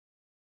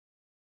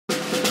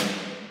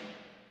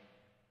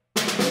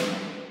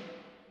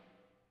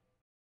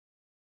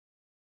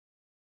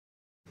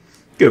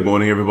Good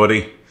morning,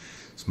 everybody.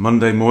 It's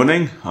Monday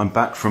morning. I'm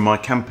back from my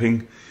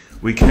camping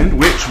weekend,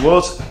 which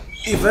was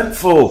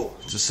eventful,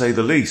 to say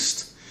the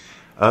least.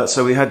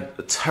 So we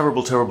had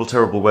terrible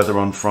weather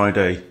on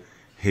Friday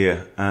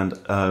here, and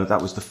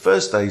that was the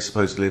first day,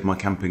 supposedly, of my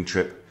camping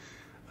trip.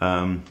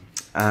 Cut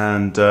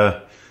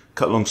a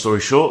long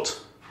story short,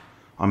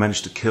 I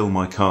managed to kill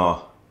my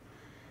car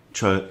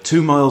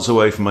 2 miles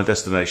away from my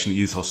destination,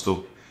 youth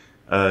hostel,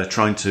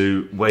 trying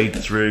to wade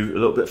through a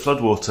little bit of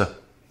floodwater.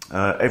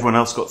 Everyone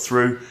else got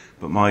through,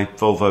 but my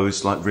Volvo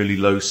is like really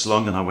low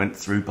slung, and I went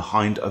through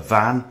behind a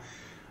van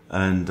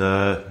and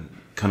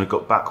kind of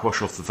got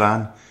backwash off the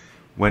van,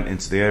 went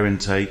into the air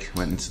intake,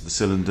 went into the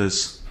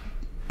cylinders,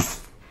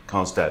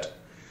 car's dead.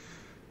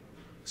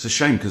 It's a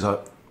shame because I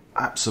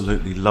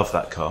absolutely love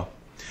that car.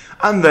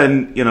 And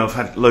then, you know, I've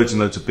had loads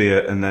and loads of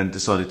beer and then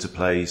decided to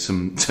play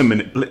some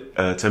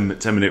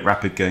 10-minute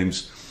rapid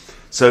games.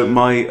 So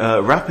my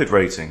rapid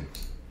rating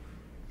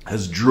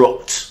has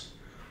dropped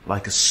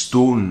like a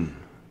stone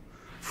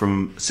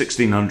from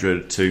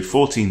 1600 to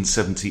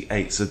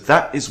 1478. So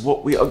that is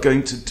what we are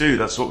going to do.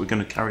 That's what we're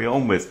going to carry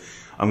on with.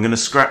 I'm going to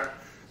scrap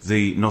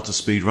the not a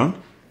speed run,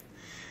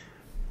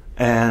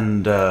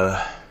 and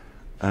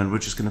we're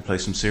just going to play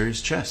some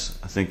serious chess,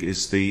 I think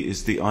is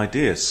the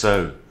idea.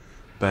 So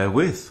bear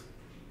with.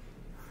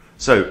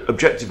 So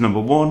objective number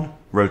 1,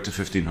 road to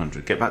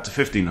 1500. Get back to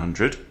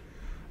 1500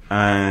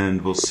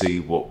 and we'll see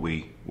what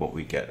we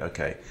get.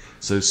 Okay,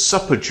 so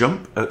supper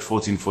jump at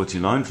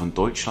 1449 from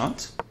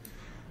Deutschland,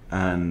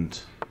 and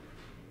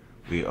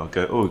we are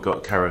we've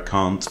got Kara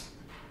can't.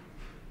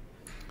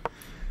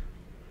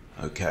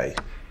 Okay,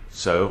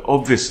 so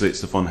obviously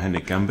it's the von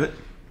Hennig Gambit.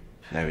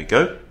 There we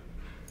go,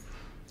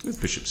 with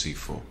bishop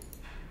c4,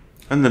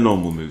 and the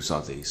normal moves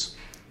are these.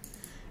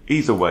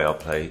 Either way, I'll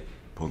play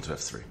pawn to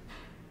f3.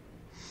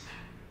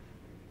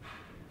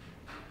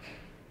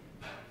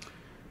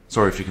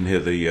 Sorry if you can hear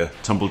the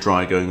tumble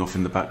dryer going off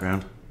in the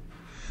background.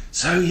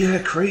 So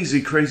yeah,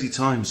 crazy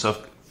times.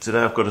 So today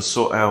I've got to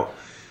sort out,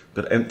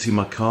 got to empty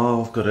my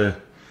car, I've got to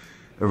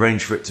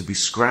arrange for it to be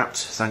scrapped.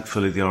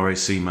 Thankfully the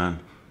RAC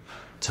man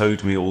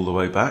towed me all the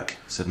way back,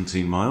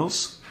 17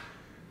 miles,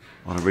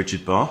 on a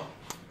rigid bar.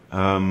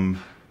 Yeah,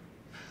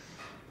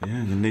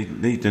 you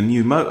need a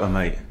new motor,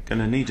 mate.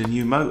 Gonna need a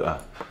new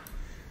motor.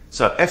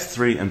 So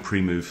f3 and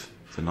pre-move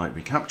the knight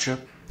recapture.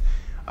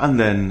 And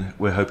then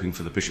we're hoping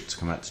for the bishop to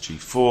come out to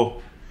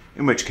g4,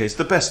 in which case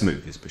the best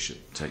move is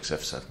bishop takes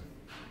f7.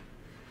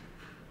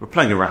 We're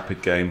playing a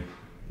rapid game,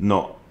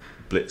 not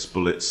blitz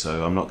bullets,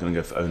 so I'm not going to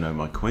go for oh no,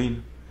 my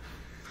queen.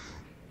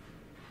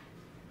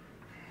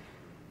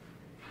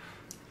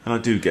 And I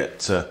do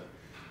get an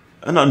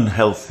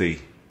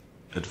unhealthy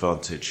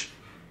advantage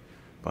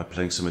by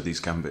playing some of these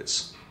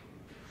gambits.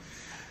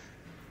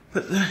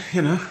 But,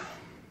 you know,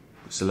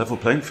 it's a level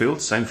playing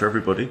field, same for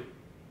everybody.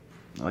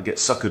 I get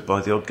suckered by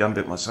the odd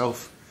gambit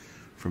myself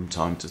from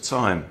time to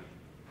time.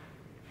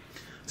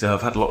 So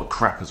I've had a lot of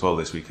crap as well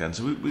this weekend.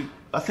 So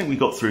I think we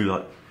got through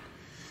like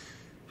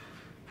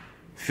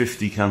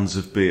 50 cans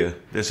of beer.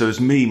 So it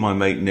was me, my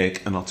mate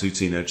Nick, and our 2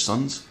 teenage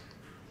sons,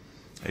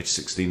 aged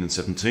 16 and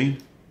 17.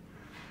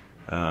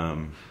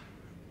 So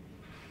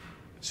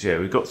yeah,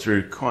 we got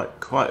through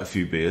quite a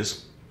few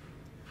beers,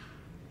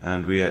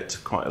 and we ate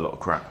quite a lot of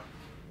crap.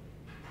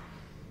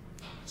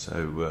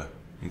 So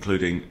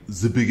including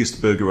the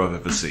biggest burger I've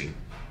ever seen,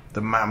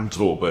 the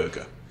Mamtor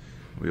burger.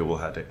 We all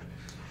had it.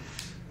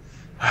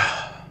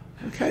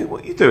 Okay,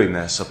 what are you doing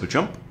there, supper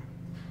jump?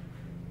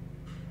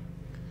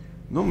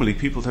 Normally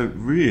people don't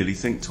really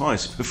think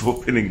twice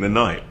before pinning the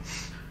knight.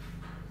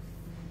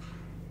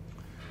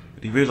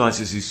 But he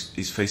realises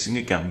he's facing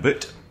a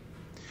gambit.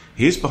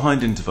 He is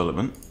behind in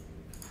development.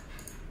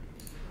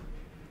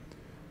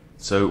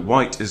 So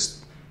white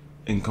is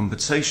in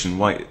compensation.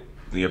 Black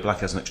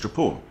has an extra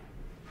pawn.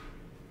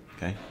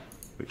 Okay,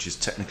 which is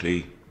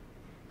technically,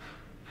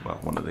 well,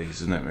 one of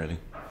these, isn't it, really?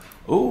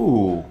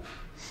 Ooh,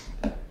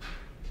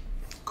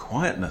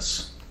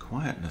 quietness.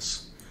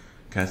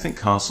 Okay, I think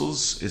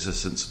castles is a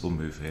sensible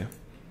move here.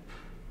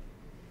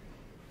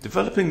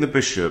 Developing the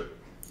bishop,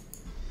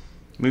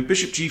 I mean,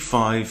 bishop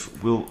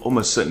g5 will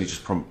almost certainly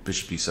just prompt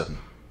bishop e7.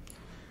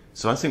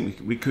 So I think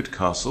we could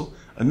castle.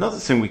 Another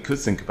thing we could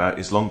think about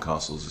is long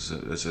castles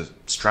as a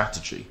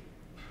strategy.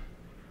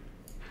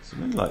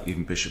 Something like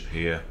even bishop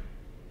here.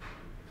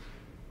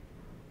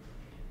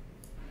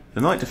 The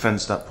knight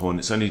defends that pawn,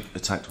 it's only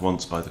attacked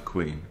once by the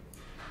queen.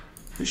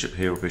 Bishop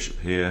here or bishop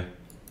here.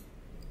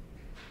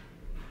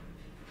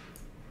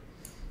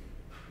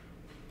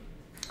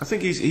 I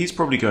think he's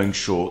probably going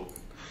short.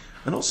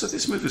 And also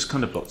this move has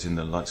kind of blocked in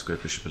the light square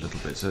bishop a little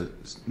bit, so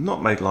it's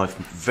not made life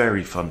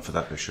very fun for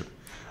that bishop.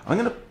 I'm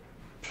going to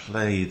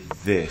play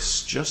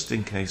this just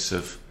in case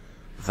of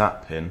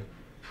that pin.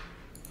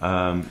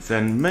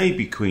 Then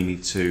maybe queen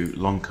e2,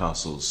 long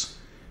castles.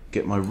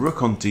 Get my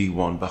rook on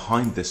d1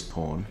 behind this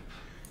pawn.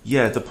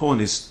 Yeah, the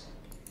pawn is,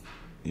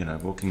 you know,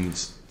 walking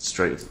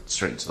straight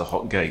into the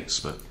hot gates,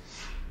 but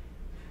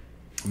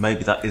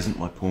maybe that isn't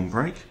my pawn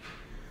break.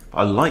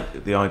 I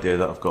like the idea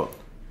that I've got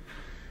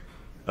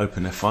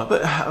open f5.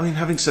 But I mean,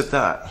 having said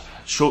that,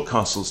 short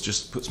castles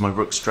just puts my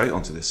rook straight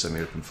onto this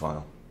semi-open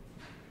file.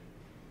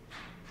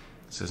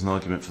 So there's an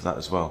argument for that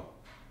as well.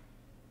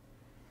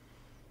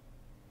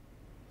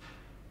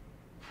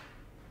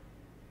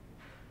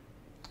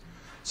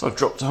 So I've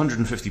dropped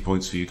 150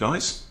 points for you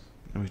guys,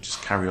 and we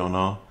just carry on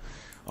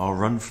our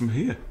run from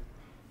here.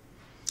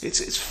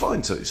 It's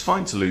fine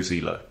to lose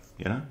elo,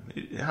 you know.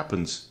 It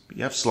happens.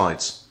 You have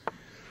slides.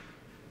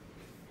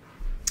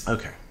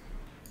 Okay,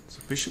 so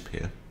bishop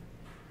here.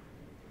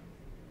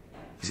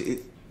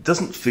 It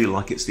doesn't feel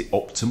like it's the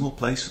optimal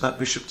place for that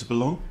bishop to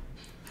belong.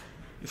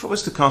 If I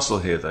was to castle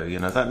here, though, you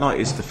know, that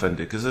knight is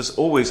defended because there's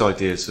always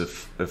ideas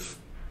of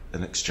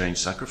an exchange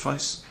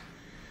sacrifice.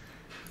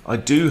 I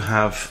do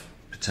have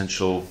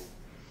potential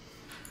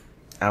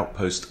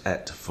outpost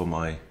et for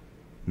my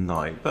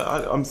knight, but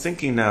I'm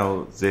thinking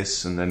now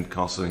this and then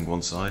castling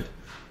one side.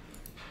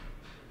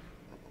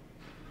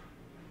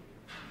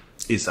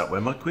 Is that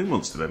where my queen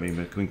wants to be? I mean,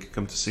 my queen could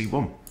come to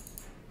c1,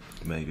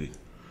 maybe.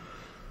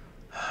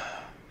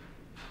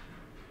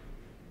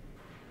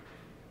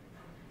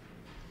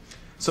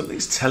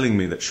 Something's telling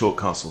me that short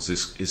castles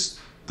is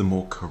the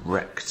more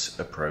correct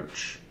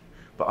approach,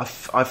 but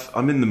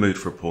I'm in the mood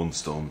for a pawn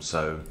storm,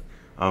 so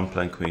I'm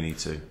playing queen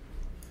e2.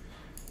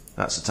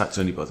 That's attacked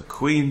only by the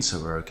queen, so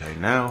we're okay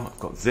now. I've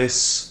got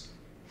this.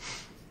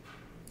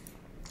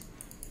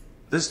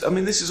 I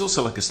mean, this is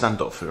also like a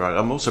standoff, right?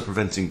 I'm also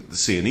preventing the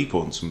c and e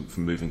pawns from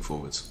moving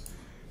forwards,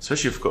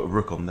 especially if I've got a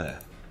rook on there.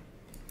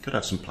 Could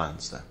have some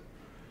plans there.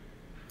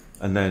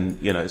 And then,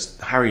 you know, it's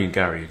Harry and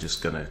Gary are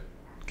just going to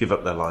give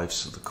up their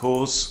lives for the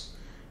cause,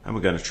 and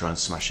we're going to try and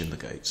smash in the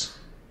gates.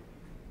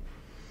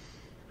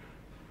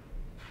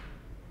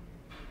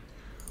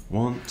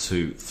 1,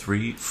 2,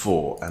 3,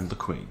 4, and the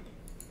queen.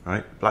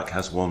 Right? Black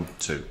has 1,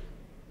 2.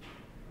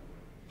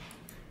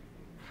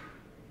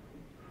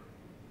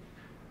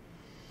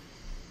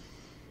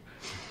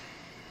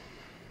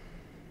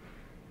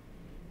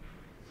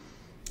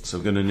 So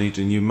we're going to need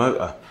a new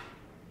motor.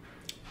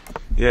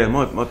 Yeah,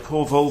 my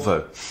poor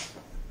Volvo.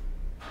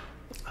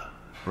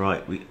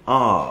 Right, we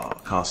are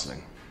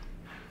castling.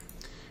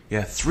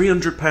 Yeah,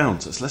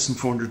 £300. That's less than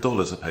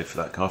 $400 I paid for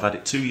that car. I've had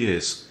it 2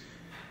 years.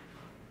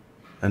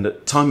 And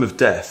at time of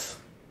death,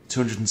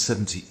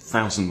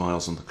 270,000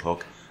 miles on the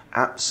clock.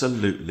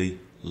 Absolutely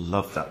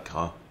loved that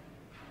car.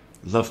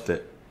 Loved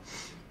it.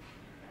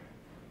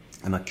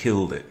 And I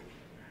killed it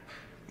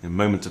in a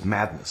moment of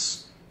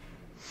madness.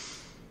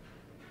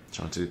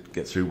 Trying to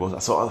get through what I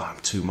thought, oh, I'm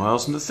 2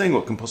 miles from the thing.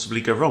 What can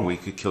possibly go wrong? Well,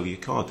 you could kill your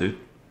car, dude.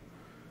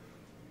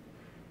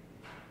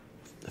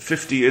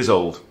 50 years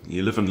old.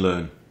 You live and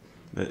learn.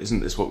 Isn't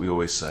this what we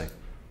always say?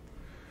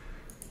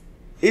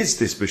 Is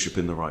this bishop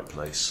in the right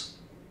place?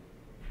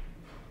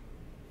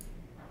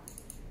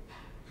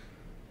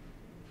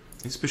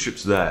 This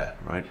bishop's there,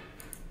 right?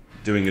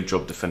 Doing a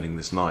job defending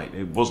this knight.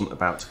 It wasn't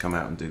about to come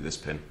out and do this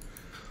pin.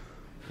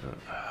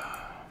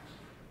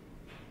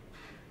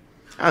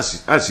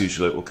 As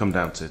usual, it will come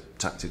down to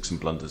tactics and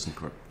blunders and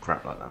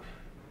crap like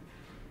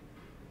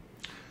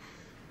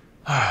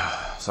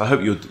that. So I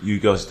hope you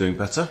guys are doing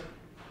better.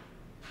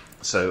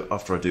 So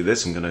after I do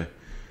this, I'm going to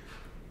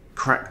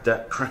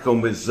crack on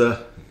with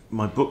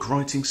my book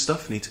writing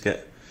stuff. Need to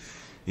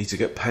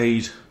get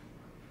paid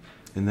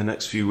in the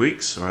next few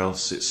weeks, or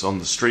else it's on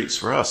the streets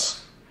for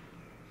us.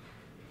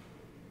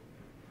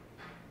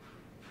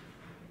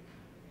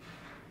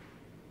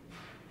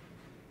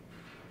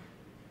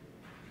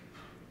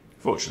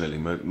 Fortunately,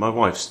 my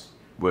wife's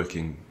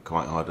working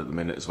quite hard at the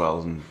minute as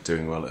well and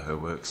doing well at her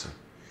work, so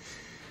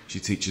she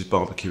teaches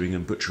barbecuing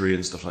and butchery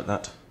and stuff like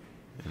that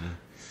in a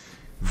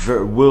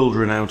very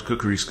world-renowned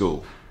cookery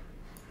school.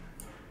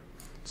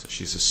 So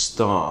she's a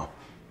star.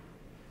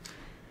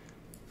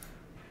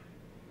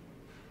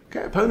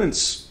 Okay,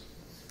 opponents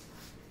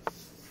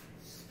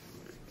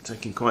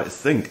taking quite a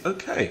think.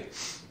 Okay,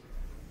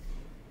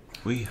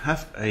 we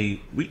have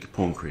a weak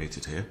pawn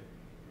created here.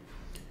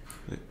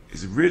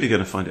 Is really going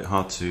to find it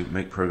hard to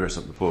make progress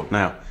up the board.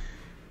 Now,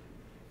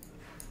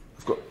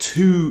 I've got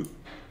two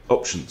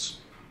options.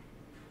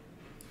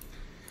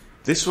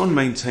 This one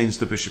maintains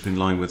the bishop in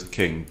line with the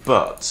king,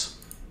 but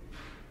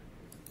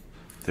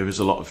there is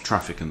a lot of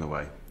traffic in the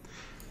way.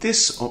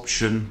 This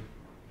option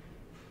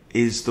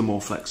is the more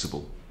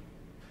flexible.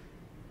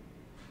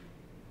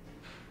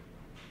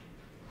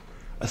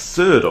 A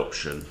third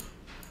option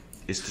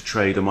is to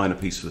trade a minor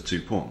piece for the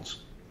 2 pawns.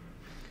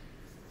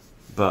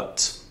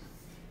 But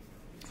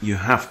you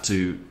have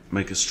to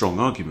make a strong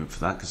argument for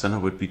that, because then I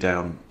would be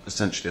down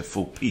essentially a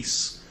full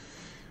piece.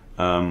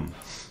 Because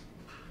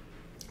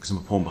I'm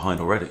a pawn behind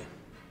already.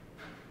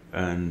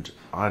 And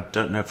I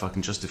don't know if I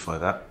can justify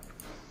that.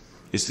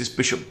 Is this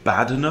bishop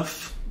bad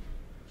enough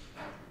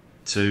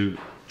to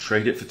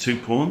trade it for 2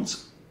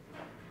 pawns?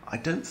 I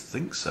don't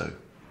think so.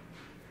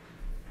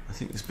 I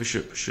think this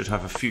bishop should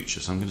have a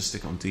future, so I'm going to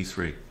stick it on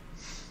d3.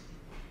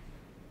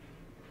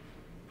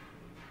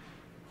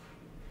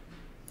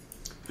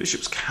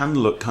 Bishops can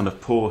look kind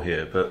of poor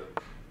here, but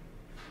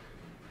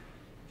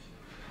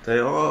they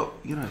are,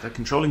 you know, they're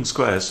controlling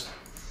squares.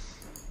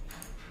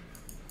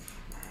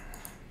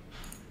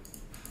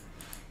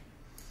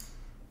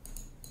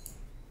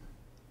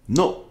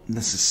 Not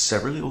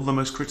necessarily all the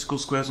most critical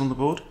squares on the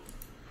board,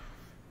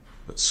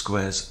 but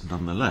squares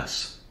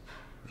nonetheless.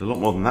 There's a lot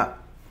more than that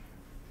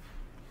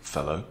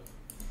fellow.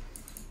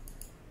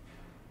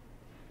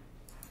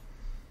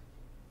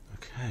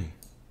 Okay.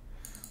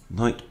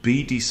 Knight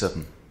b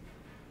d7.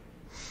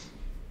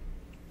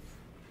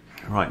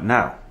 Right,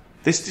 now,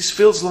 this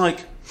feels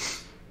like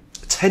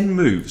 10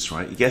 moves,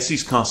 right? Yes,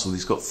 he's castle,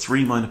 he's got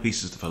 3 minor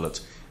pieces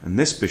developed, and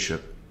this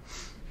bishop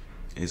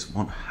is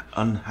one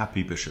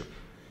unhappy bishop.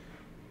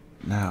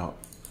 Now,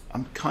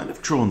 I'm kind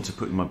of drawn to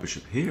putting my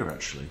bishop here,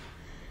 actually.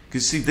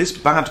 Because see, this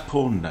bad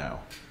pawn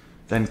now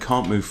then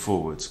can't move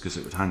forwards because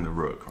it would hang the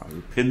rook, right? We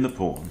pin the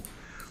pawn.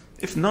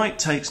 If knight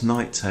takes,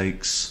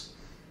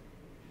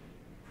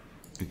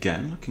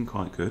 again, looking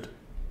quite good.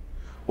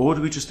 Or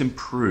do we just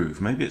improve?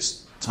 Maybe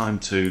it's time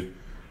to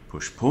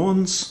push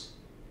pawns.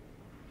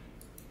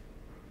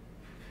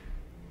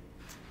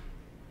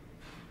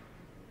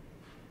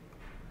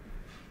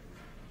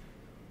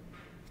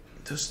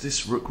 Does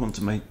this rook want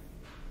to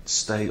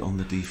stay on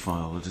the d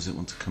file, or does it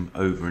want to come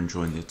over and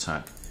join the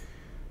attack?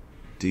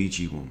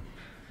 dg1.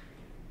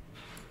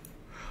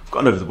 I've got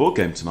an over the board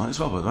game tonight as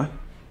well, by the way.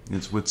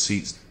 It's wood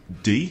seats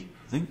d,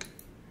 I think.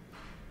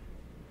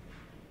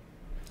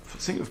 I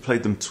think I've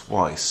played them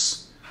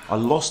twice. I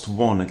lost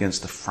one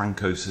against the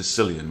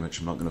Franco-Sicilian, which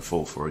I'm not going to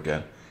fall for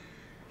again.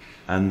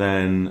 And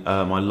then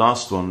my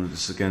last one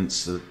was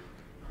against a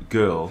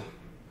girl.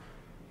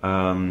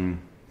 Can't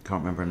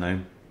remember her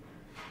name.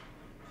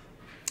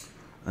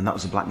 And that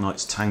was a Black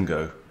Knight's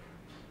Tango.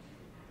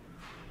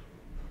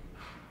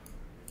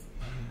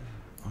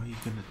 Are you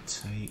going to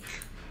take...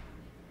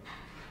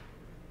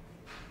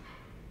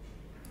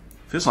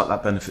 Feels like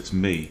that benefits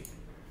me,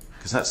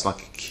 because that's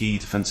like a key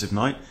defensive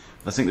knight.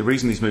 And I think the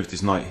reason he's moved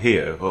his knight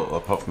here, well,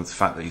 apart from the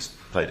fact that he's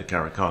played a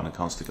Caro-Kann and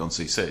can't stick on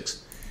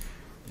c6,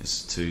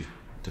 is to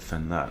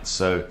defend that.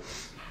 So,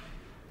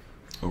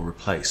 or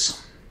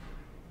replace.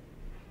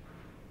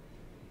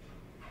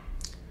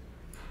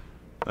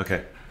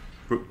 Okay.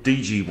 Rook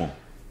dg1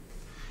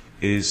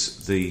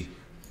 is the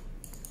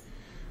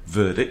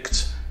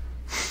verdict.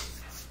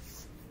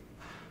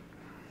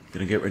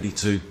 Going to get ready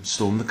to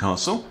storm the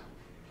castle.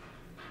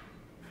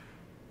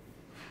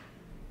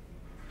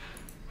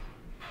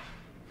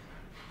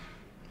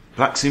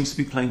 Black seems to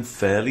be playing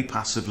fairly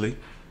passively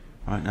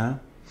right now.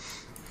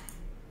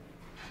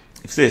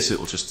 If this, it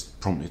will just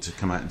prompt me to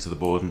come out into the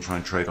board and try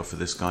and trade off with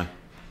this guy.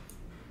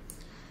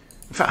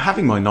 In fact,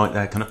 having my knight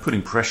there, kind of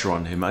putting pressure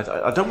on him,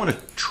 I don't want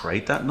to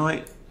trade that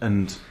knight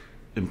and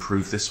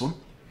improve this one.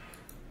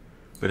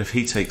 But if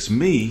he takes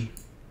me,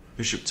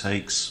 bishop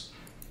takes,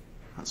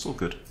 that's all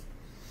good.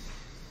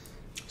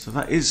 So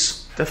that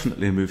is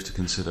definitely a move to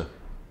consider.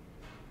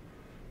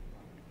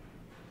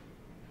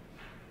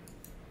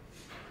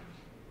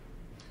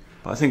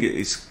 But I think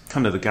it's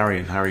kind of the Gary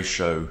and Harry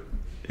show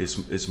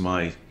is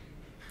my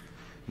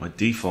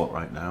default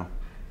right now.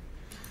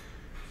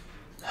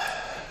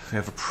 If we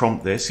ever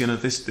prompt this, you know,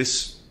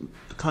 this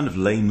kind of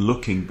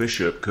lame-looking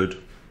bishop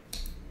could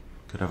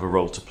have a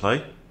role to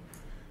play.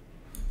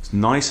 It's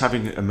nice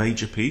having a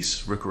major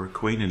piece, rook or a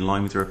queen, in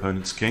line with your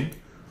opponent's king.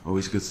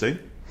 Always a good thing.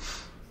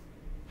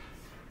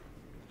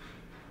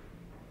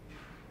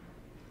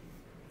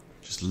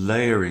 Just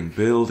layering,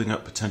 building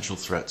up potential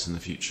threats in the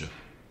future.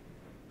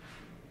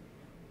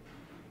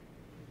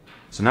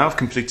 So now I've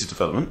completed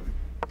development.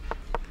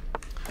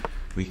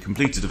 We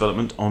completed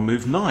development on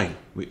move 9,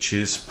 which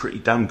is pretty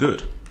damn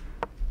good.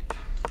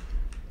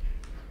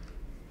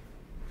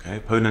 Okay,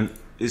 opponent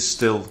is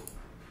still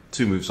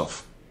 2 moves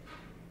off.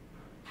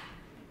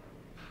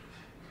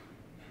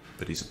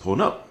 But he's a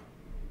pawn up.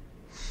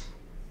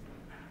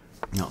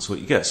 That's what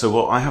you get. So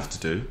what I have to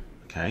do,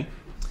 okay,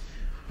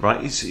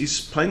 right,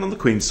 he's playing on the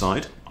queen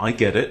side. I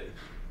get it.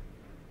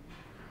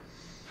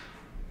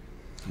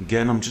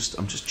 Again, I'm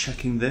just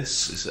checking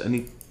this. Is there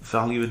any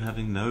value in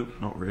having no?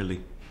 Not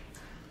really.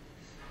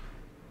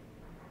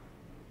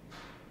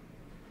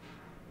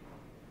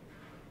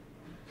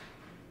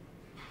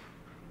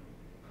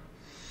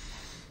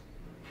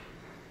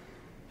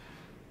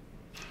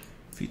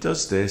 If he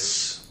does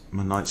this,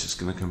 my knight's just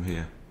going to come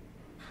here.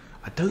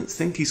 I don't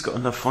think he's got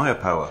enough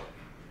firepower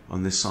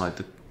on this side.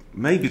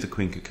 Maybe the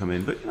queen could come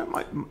in, but you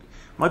know,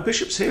 my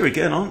bishops here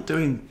again aren't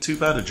doing too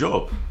bad a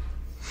job.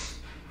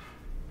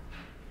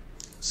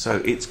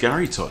 So it's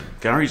Gary time.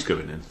 Gary's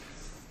going in.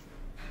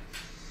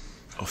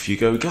 Off you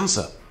go,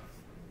 Gaza.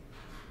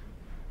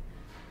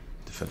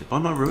 Defended by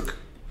my rook.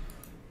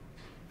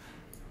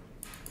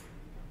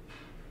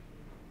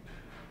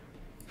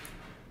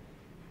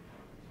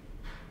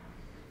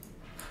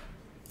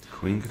 The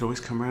queen could always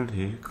come around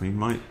here. Queen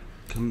might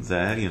come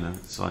there, you know.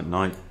 It's like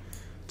knight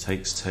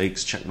takes,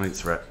 checkmate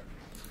threat.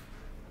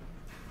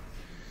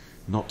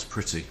 Not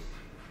pretty.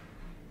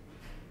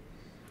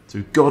 So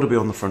we've got to be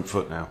on the front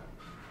foot now.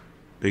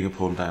 Being a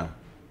pawn down.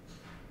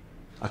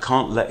 I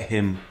can't let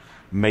him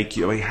make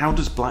you... I mean, how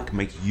does black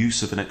make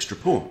use of an extra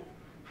pawn?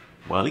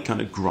 Well, he kind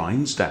of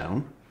grinds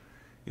down.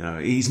 You know,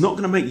 he's not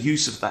going to make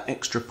use of that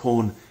extra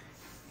pawn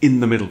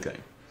in the middle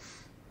game.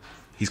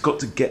 He's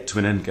got to get to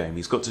an endgame.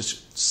 He's got to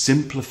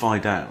simplify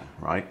down,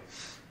 right?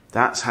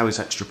 That's how his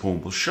extra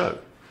pawn will show.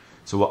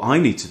 So what I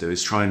need to do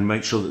is try and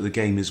make sure that the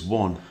game is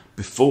won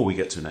before we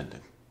get to an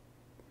ending.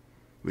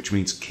 Which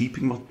means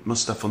keeping my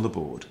stuff on the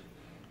board.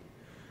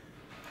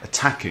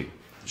 Attacking.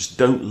 Just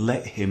don't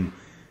let him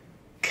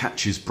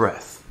catch his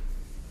breath.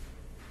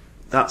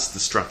 That's the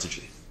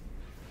strategy.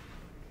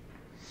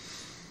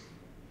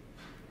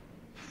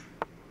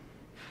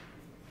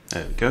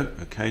 There we go,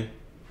 okay.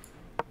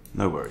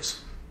 No worries.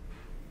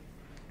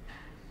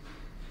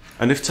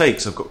 And if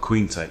takes, I've got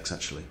queen takes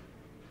actually.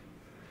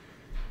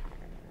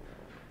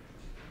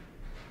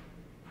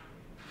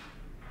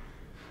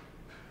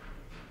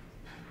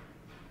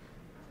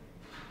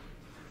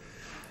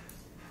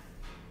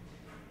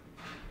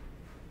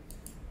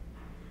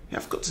 Yeah,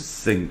 I've got to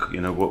think,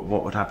 you know,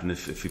 what would happen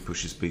if he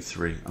pushes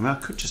b3. I mean, I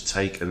could just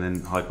take and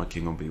then hide my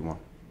king on b1.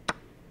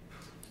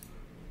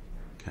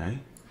 Okay.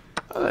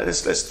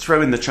 Let's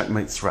throw in the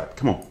checkmate threat.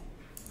 Come on.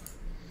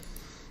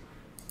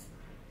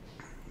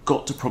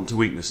 Got to prompt a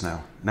weakness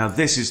now. Now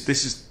this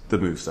is the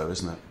move though,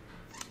 isn't it?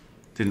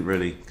 Didn't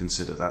really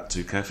consider that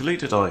too carefully,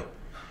 did I?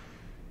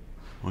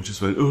 I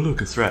just went, oh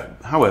look, a threat.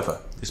 However,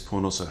 this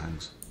pawn also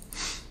hangs.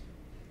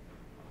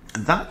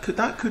 And that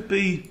could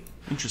be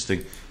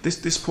interesting.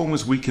 This pawn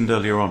was weakened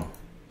earlier on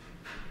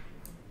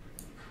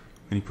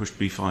when he pushed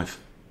b5.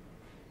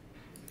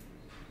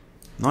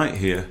 Knight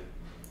here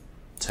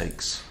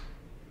takes.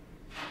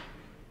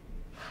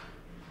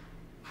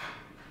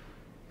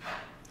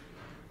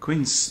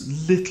 Queen's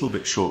a little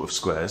bit short of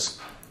squares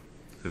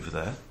over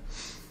there,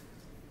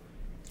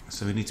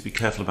 so we need to be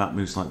careful about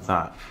moves like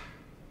that.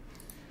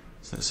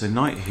 So let's say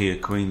knight here,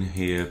 queen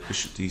here,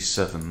 bishop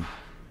d7.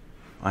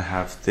 I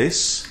have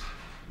this.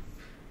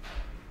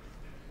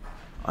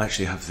 I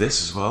actually have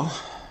this as well,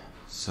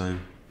 so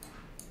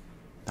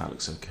that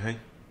looks okay.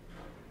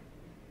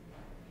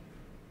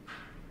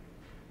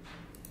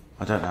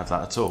 I don't have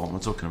that at all. What am I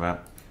talking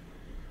about?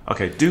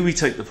 Okay, do we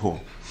take the pawn?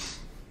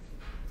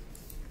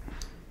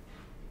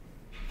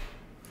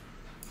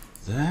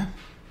 There.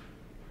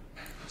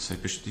 Let's say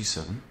bishop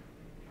d7.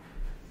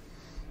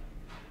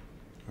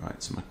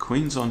 Right, so my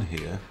queen's on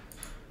here.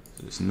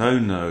 So it's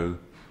no.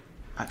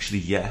 Actually,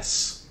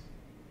 yes.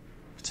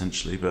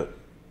 Potentially, but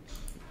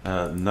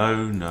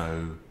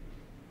no.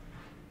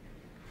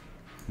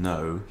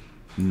 So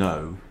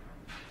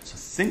I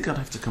think I'd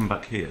have to come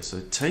back here. So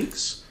it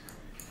takes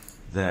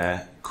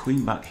there,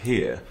 queen back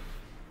here.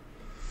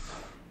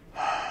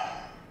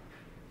 I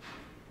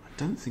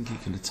don't think he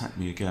can attack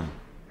me again.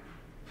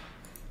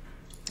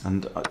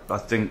 And I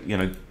think, you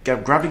know,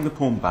 grabbing the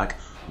pawn back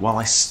while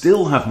I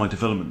still have my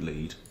development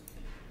lead.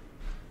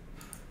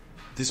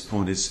 This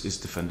pawn is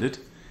defended.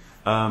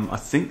 I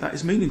think that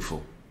is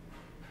meaningful.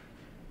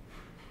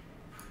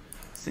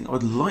 I think I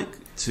would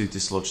like to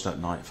dislodge that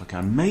knight if I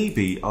can.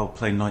 Maybe I'll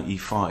play knight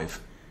e5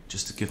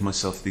 just to give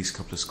myself these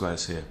couple of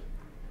squares here.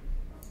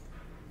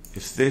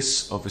 If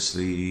this,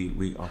 obviously,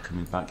 we are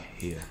coming back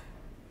here.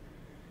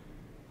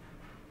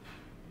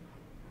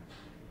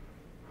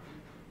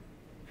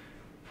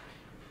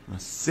 I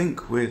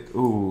think we're...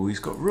 Ooh, he's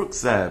got rook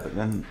there, but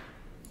then...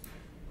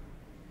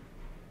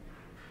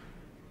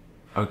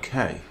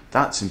 Okay,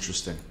 that's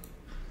interesting.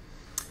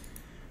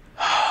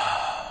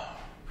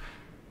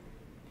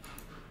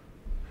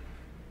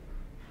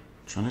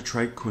 Trying to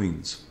trade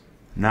queens.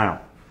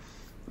 Now,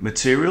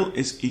 material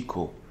is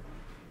equal.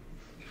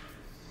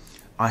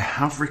 I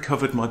have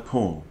recovered my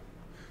pawn,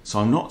 so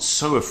I'm not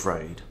so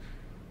afraid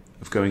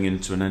of going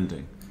into an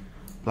ending.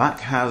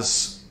 Black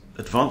has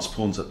advanced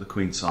pawns at the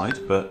queen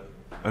side, but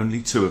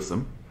only 2 of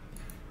them.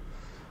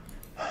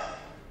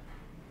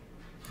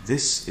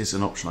 This is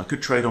an option. I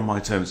could trade on my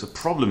terms. The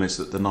problem is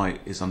that the knight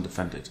is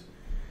undefended.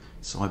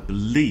 So I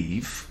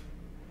believe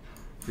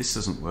this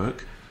doesn't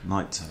work.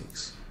 Knight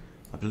takes.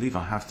 I believe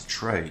I have to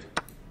trade.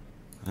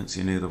 I don't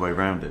see any other way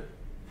around it.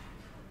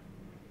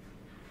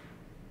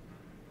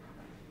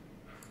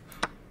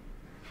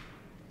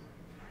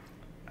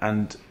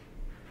 And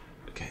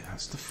okay,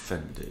 that's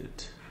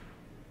defended.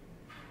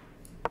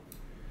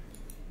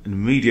 An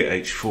immediate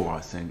h4, I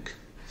think.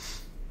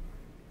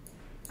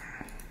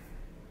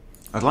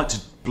 I'd like to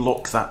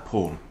block that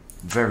pawn,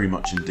 very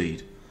much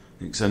indeed. I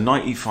think so.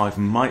 Knight e5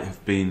 might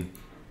have been...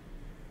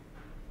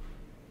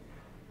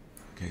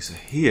 Okay, so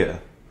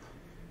here,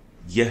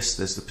 yes,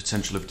 there's the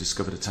potential of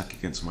discovered attack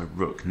against my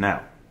rook.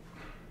 Now,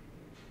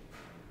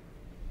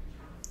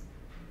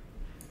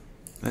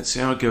 let's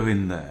see how I go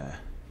in there.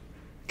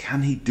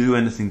 Can he do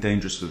anything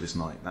dangerous with this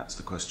knight? That's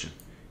the question.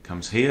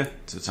 Comes here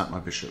to attack my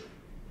bishop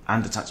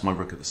and attacks my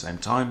rook at the same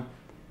time.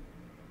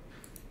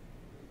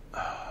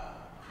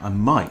 I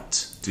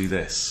might do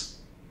this.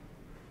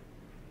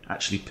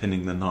 Actually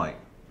pinning the knight.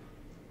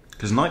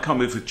 Because knight can't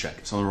move with check,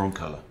 it's on the wrong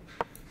colour.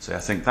 So I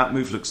think that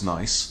move looks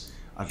nice.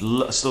 I'd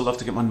still love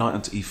to get my knight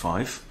onto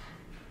e5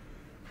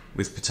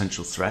 with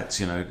potential threats.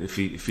 You know, if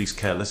he's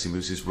careless, he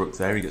moves his rook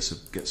there, he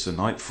gets a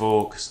knight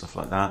fork, stuff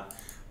like that.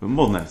 But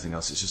more than anything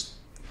else, it's just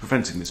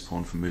preventing this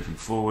pawn from moving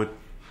forward.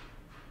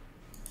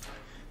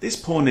 This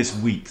pawn is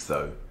weak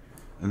though.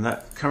 And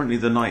that currently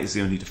the knight is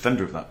the only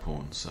defender of that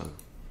pawn, so...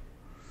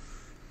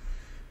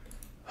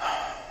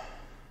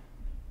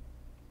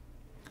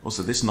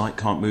 Also, this knight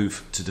can't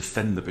move to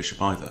defend the bishop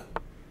either.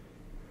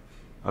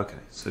 Okay,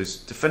 so he's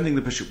defending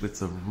the bishop with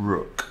the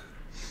rook.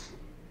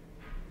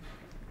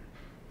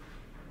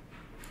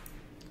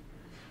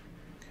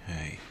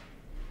 Okay.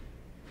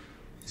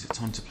 Is it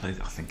time to play?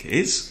 I think it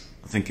is.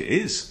 I think it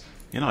is.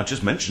 You know, I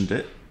just mentioned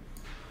it.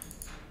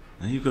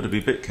 Now you've got to be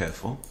a bit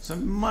careful. So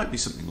it might be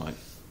something like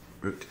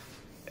rook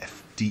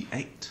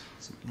fd8,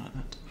 something like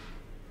that.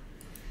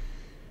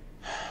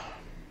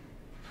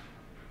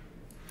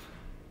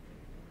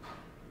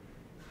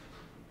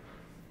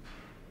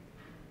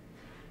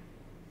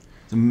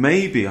 So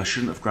maybe I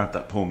shouldn't have grabbed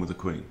that pawn with the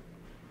queen,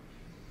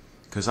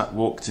 because that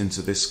walked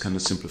into this kind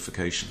of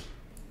simplification.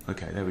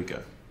 Okay, there we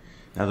go.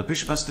 Now the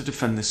bishop has to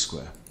defend this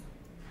square.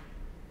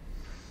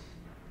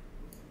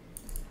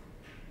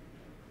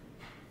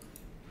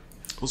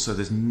 Also,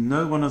 there's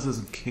no one other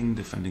than king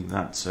defending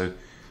that, so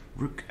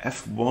rook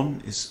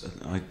f1 is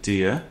an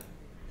idea.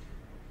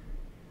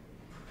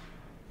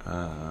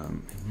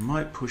 It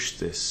might push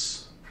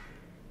this.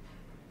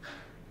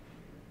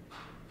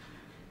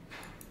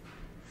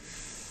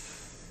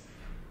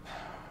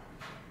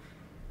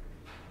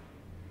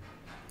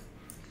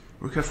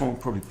 Rook f1 will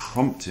probably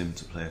prompt him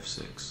to play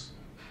f6.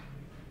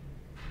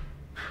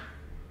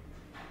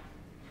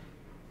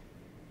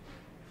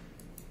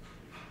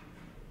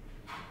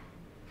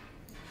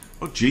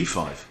 Oh,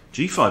 g5.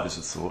 g5 is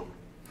a thought.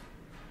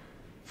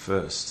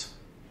 First.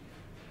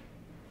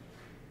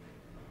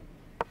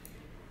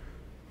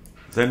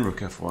 Then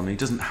rook f1. He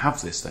doesn't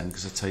have this then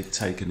because I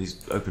take and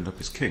he's opened up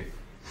his king.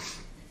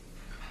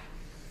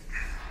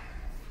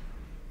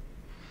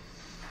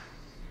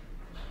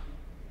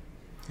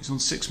 He's on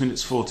 6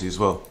 minutes 40 as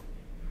well.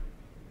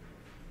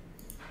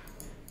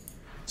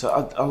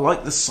 So I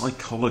like the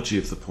psychology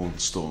of the pawn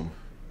storm.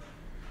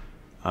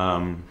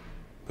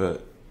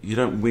 But you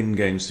don't win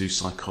games through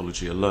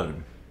psychology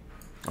alone.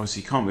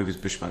 Obviously, he can't move his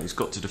bishop out. He's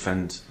got to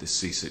defend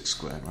this c6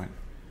 square, right?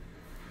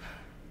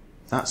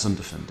 That's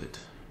undefended.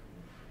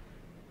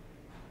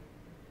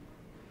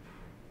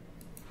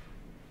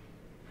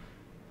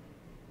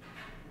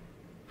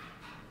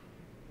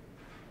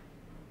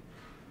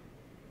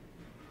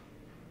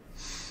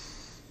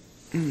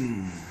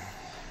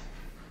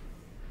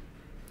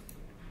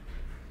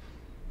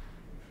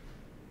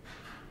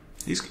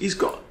 He's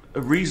got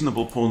a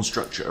reasonable pawn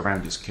structure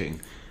around his king,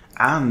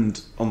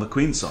 and on the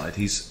queen side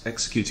he's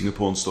executing a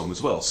pawn storm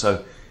as well.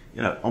 So,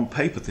 you know, on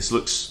paper this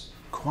looks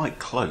quite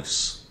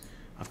close.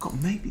 I've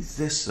got maybe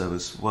this though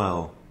as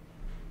well.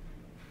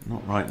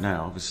 Not right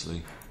now,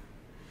 obviously.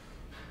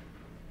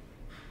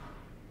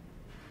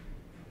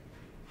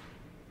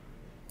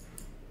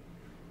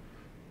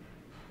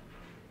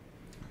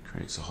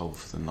 Creates a hole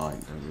for the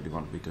knight. Don't really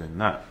want to be doing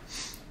that.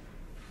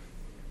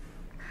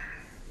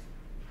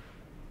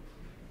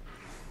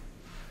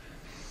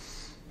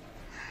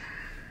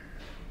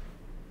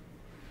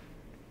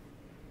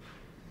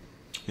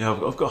 Yeah,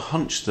 I've got a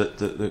hunch that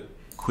the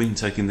queen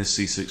taking this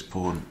c6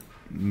 pawn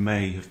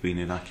may have been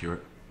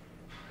inaccurate.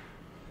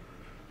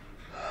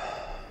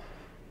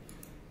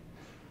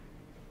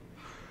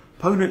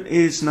 Opponent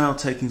is now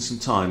taking some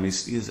time.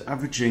 He's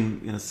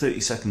averaging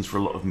 30 seconds for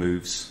a lot of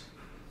moves.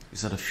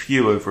 He's had a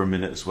few over a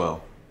minute as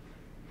well.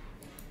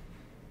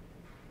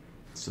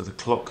 So the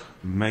clock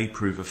may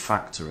prove a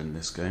factor in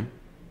this game.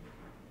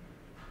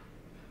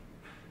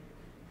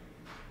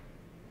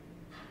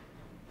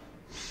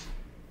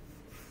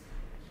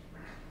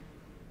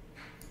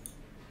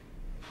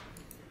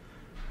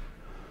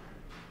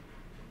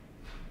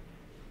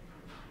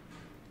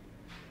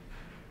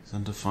 It's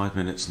under 5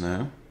 minutes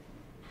now.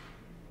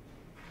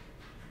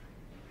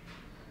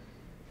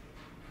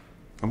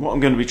 And what I'm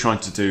going to be trying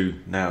to do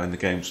now in the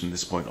games from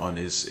this point on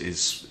is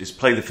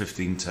play the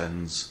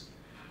 15-10s,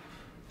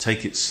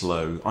 take it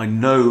slow. I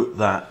know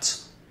that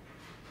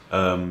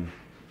some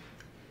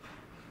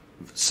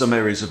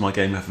areas of my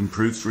game have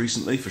improved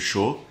recently, for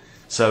sure.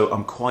 So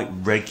I'm quite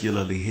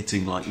regularly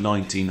hitting like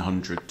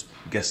 1900,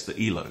 guess the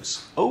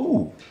elos.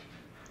 Oh!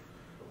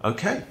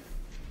 Okay.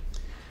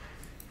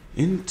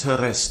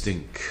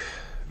 Interesting.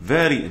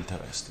 Very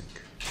interesting.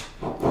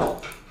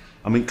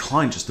 I'm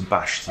inclined just to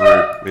bash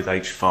through with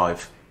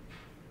h5.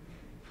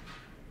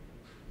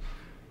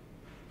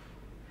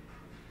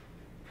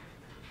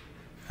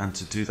 And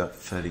to do that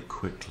fairly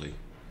quickly.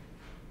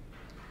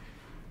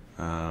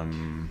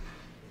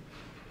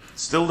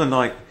 Still the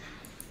knight,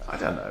 I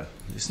don't know,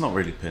 it's not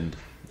really pinned.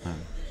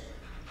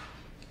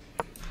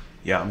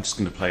 Yeah, I'm just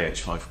going to play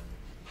h5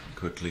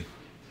 quickly.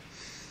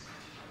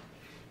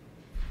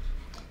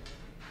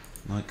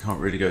 Knight can't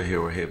really go here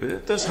or here, but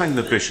it does hang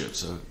the bishop,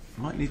 so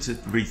I might need to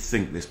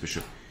rethink this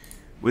bishop.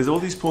 With all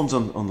these pawns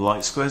on the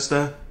light squares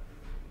there,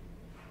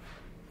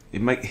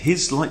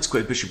 his light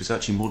square bishop is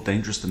actually more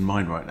dangerous than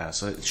mine right now.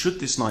 So should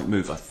this knight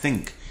move, I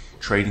think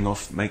trading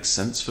off makes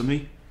sense for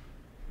me.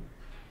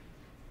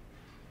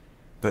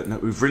 But no,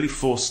 we've really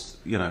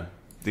forced, the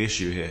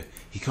issue here.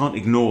 He can't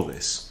ignore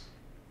this.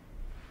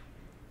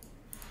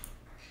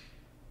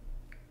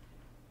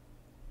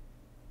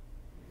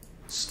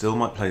 Still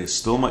might play,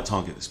 still might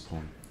target this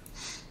pawn.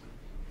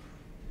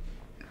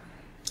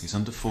 He's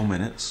under 4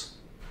 minutes.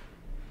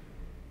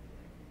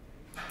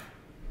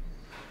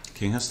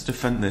 King has to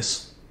defend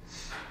this.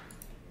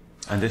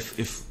 And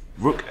if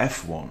rook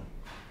f1,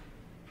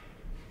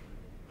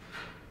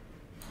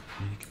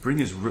 he can bring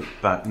his rook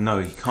back.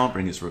 No, he can't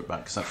bring his rook back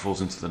because that falls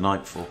into the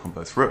knight fork on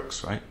both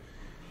rooks, right?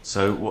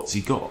 So what's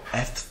he got?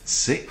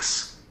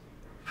 f6?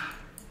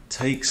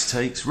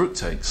 Takes, rook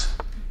takes.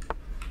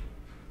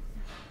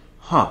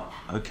 Huh,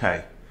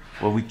 okay.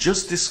 Well, we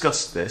just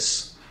discussed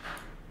this,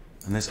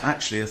 and there's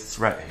actually a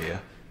threat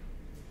here.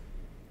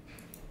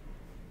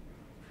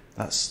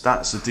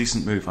 That's a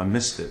decent move. I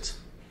missed it.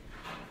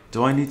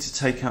 Do I need to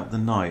take out the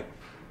knight?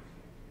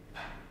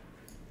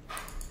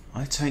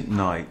 I take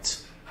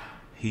knight.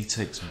 He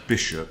takes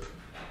bishop,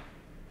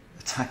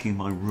 attacking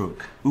my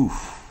rook.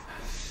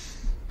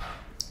 Oof.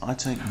 I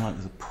take knight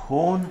with a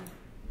pawn.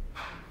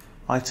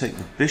 I take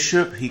the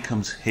bishop. He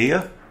comes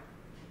here.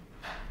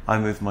 I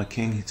move my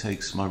king. He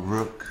takes my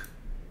rook.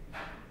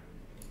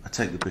 I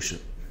take the bishop.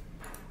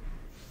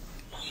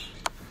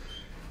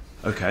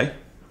 Okay.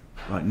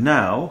 Right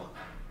now.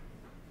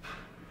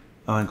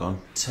 Oh, hang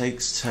on.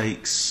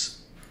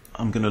 Takes.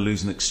 I'm going to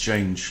lose an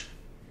exchange.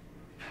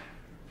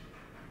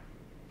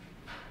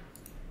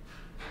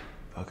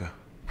 Bugger.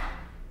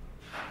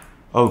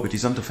 Oh, but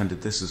he's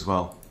undefended this as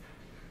well.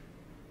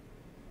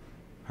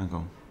 Hang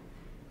on.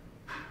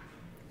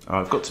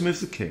 Alright, I've got to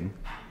move the king.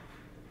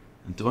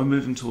 And do I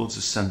move him towards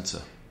the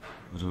centre?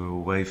 Or do I move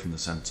away from the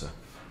centre?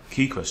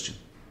 Key question.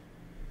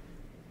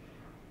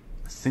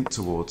 I think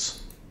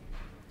towards.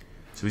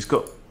 So he's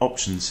got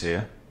options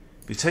here.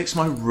 If he takes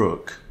my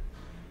rook,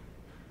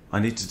 I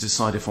need to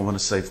decide if I want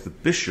to save the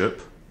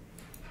bishop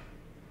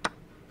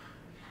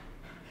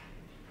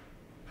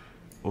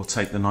or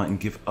take the knight and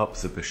give up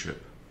the bishop.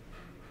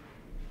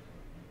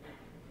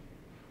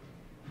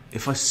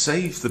 If I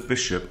save the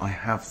bishop, I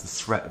have the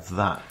threat of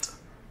that.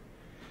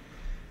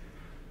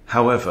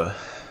 However,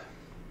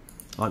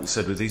 like we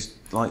said, with these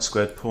light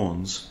squared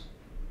pawns,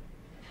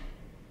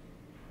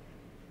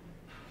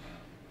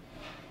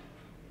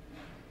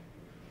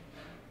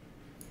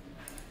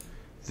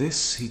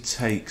 this he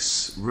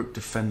takes, rook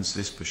defends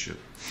this bishop.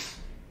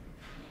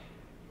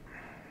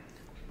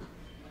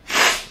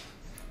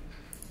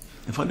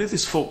 If I do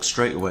this fork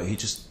straight away,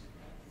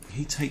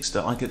 he takes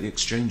that, I get the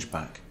exchange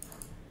back.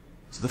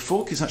 So the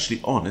fork is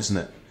actually on, isn't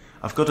it?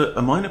 I've got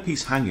a minor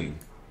piece hanging.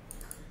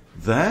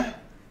 There,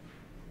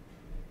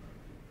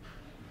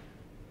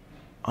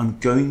 I'm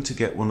going to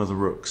get one of the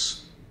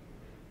rooks.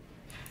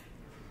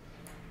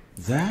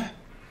 There,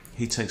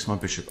 he takes my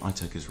bishop, I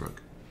take his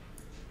rook.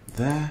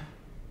 There,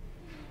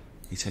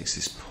 he takes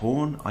this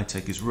pawn, I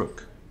take his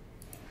rook.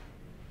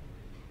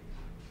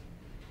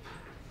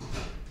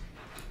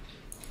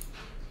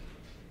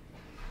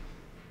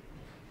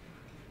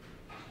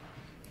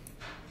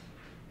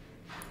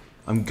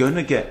 I'm going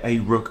to get a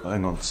rook.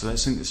 Hang on, so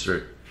let's think this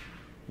through.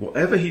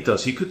 Whatever he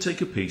does, he could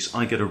take a piece,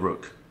 I get a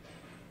rook.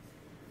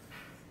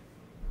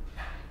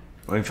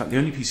 Well, in fact, the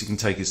only piece he can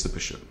take is the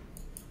bishop.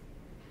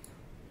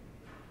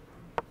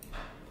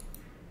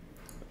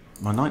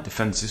 My knight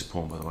defends this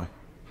pawn, by the way.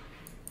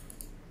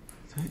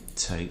 It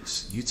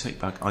takes, you take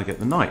back, I get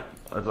the knight.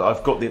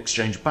 I've got the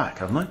exchange back,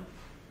 haven't I?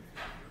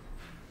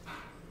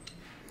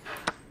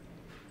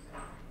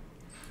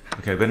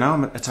 Okay, but now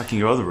I'm attacking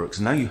your other rooks,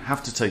 and now you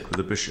have to take with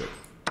the bishop.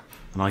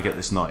 And I get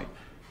this knight.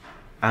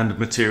 And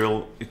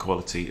material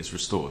equality is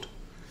restored.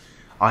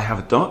 I have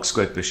a dark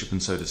squared bishop,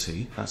 and so does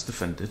he. That's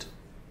defended.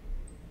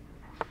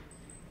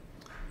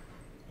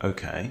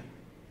 Okay.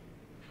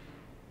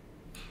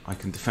 I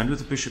can defend with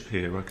the bishop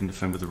here, or I can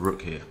defend with the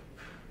rook here.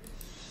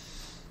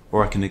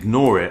 Or I can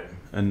ignore it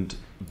and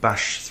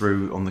bash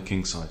through on the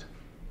king side.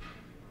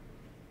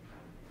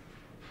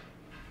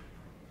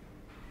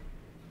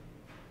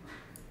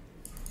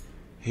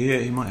 Here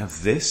he might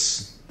have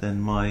this,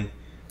 then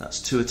that's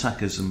two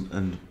attackers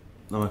and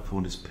my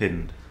pawn is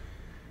pinned.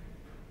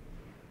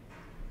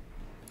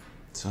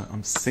 So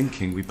I'm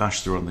thinking we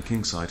bash through on the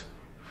king side.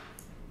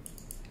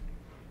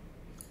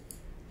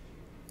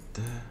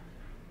 There.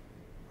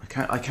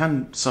 I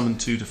can summon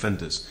two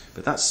defenders,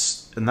 but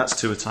that's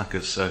two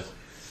attackers, so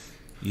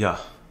yeah,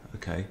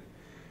 okay.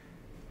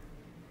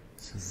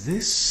 So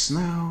this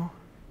now,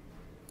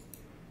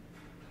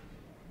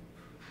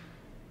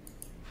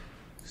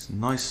 it's a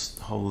nice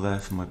hole there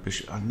for my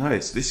bishop. I know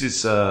this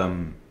is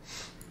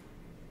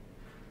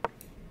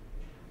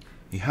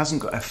he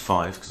hasn't got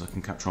f5 because I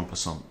can capture en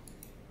passant.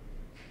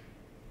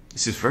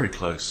 This is very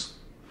close.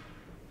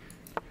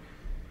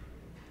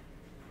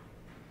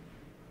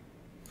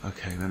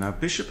 Okay, well now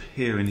bishop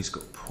here and he's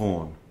got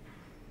pawn.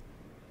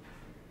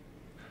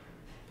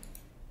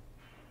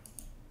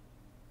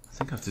 I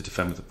think I have to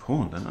defend with the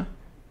pawn, don't I?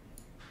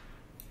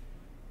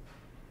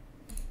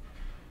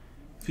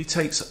 If he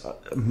takes,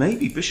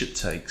 maybe bishop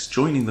takes,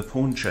 joining the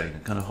pawn chain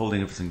and kind of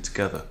holding everything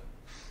together.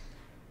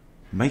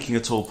 Making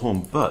a tall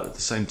pawn, but at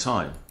the same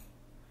time,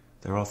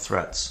 there are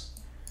threats.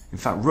 In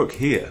fact, rook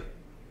here,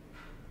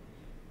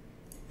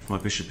 if my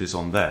bishop is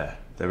on there,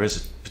 there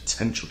is a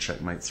potential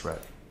checkmate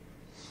threat.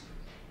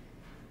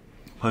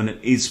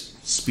 Opponent is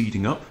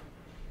speeding up.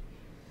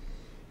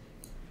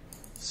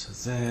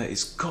 So there,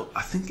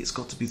 I think it's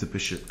got to be the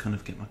bishop. Kind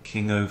of get my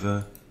king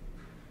over.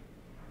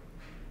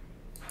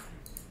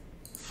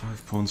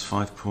 5 pawns,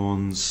 5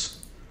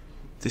 pawns.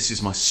 This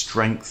is my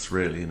strength,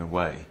 really, in a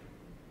way.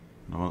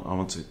 I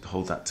want to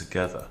hold that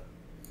together.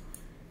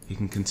 He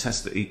can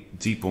contest the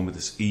D pawn with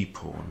this E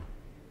pawn.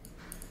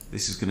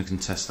 This is going to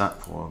contest that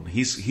pawn.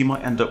 He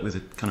might end up with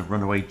a kind of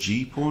runaway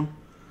G pawn.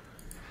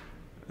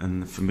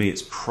 And for me,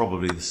 it's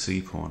probably the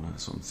C pawn.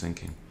 That's what I'm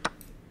thinking.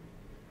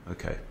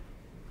 Okay.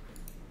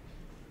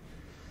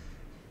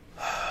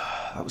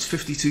 That was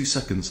 52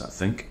 seconds, I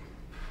think.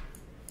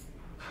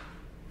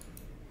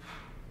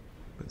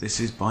 But this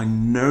is by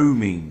no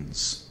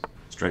means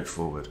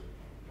straightforward.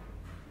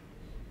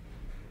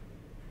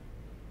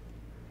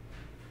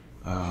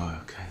 Oh,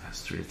 okay,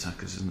 that's 3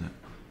 attackers, isn't it?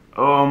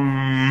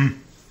 I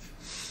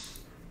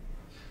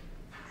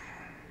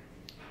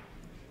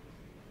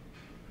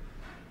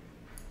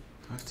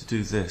have to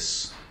do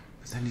this.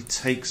 But then he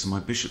takes and my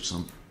bishop's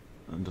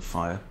under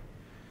fire.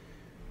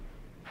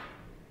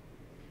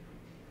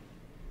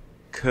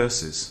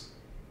 Curses.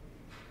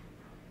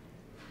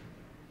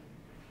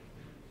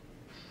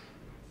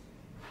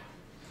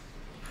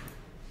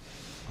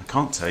 I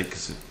can't take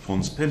because the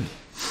pawn's pinned.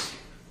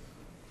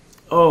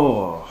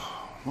 Oh,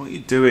 what are you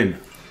doing?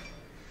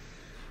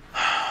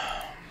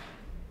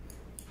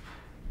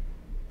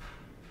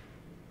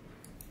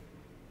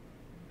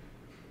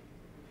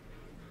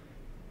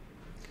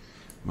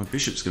 My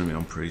bishop's going to be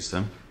on prise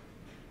then.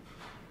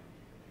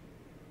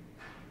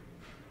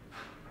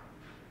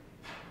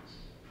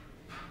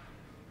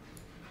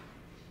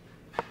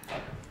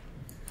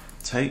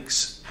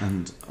 Takes,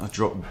 and I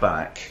drop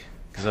back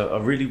because I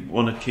really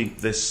want to keep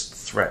this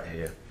threat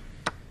here.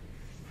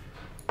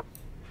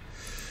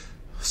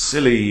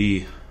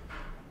 Silly.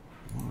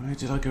 Where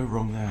did I go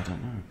wrong there? I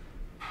don't know.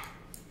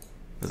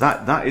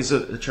 But that is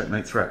a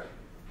checkmate threat.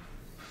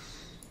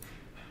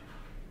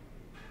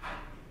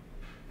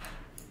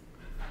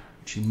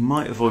 Which he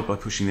might avoid by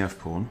pushing the F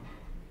pawn,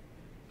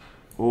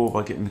 or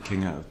by getting the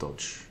king out of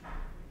dodge.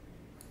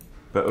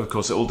 But of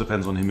course, it all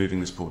depends on him moving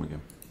this pawn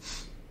again.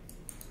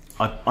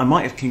 I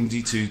might have king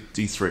d2,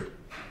 d3.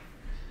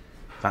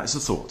 That is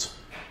a thought.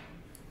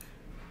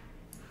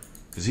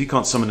 Because he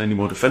can't summon any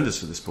more defenders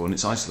for this pawn,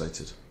 it's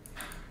isolated.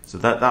 So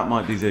that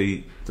might be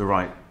the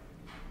right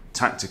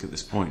tactic at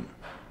this point.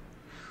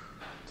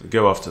 To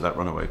go after that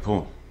runaway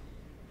pawn.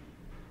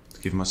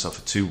 To give myself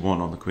a 2-1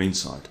 on the queen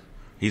side.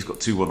 He's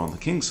got 2-1 on the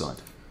king side.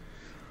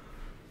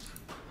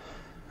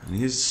 And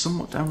he is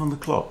somewhat down on the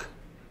clock.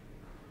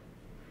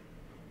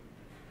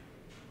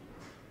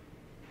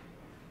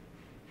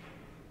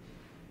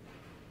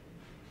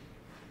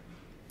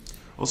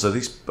 Also,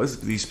 both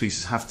of these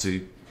pieces have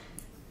to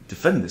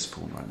defend this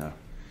pawn right now.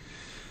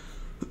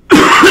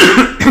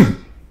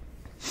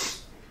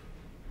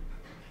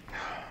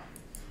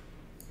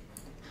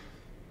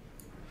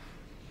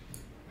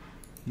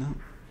 No.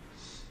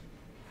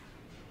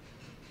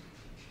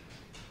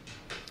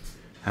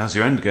 How's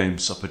your endgame,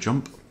 supper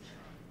jump?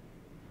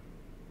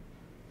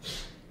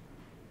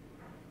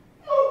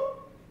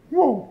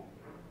 Whoa.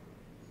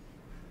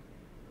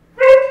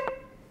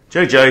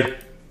 JJ.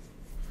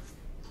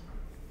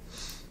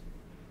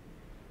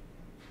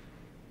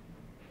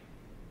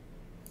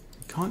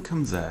 Can't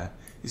come there.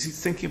 Is he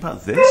thinking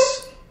about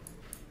this?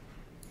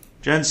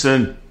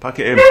 Jensen, pack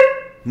it in.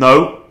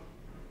 No.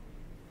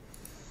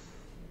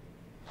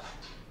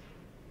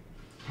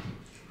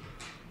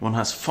 One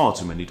has far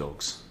too many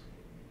dogs.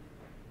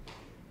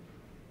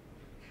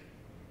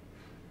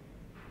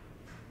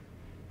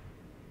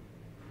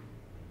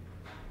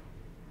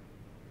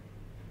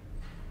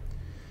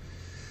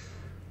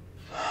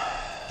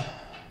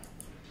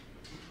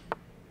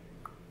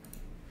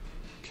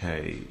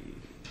 Okay.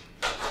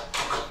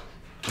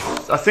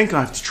 I think I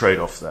have to trade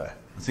off there.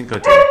 I think I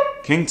do.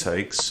 King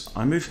takes,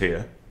 I move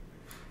here.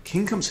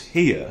 King comes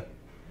here,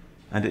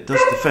 and it does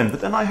defend.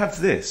 But then I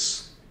have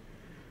this.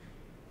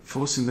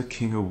 Forcing the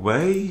king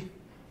away.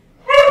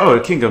 Oh,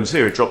 the king comes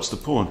here, it drops the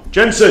pawn.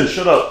 Jensen,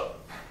 shut up!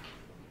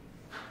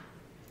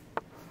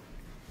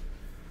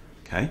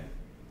 Okay.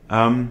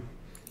 I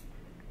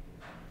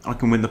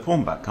can win the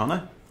pawn back, can't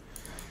I?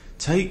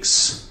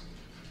 Takes.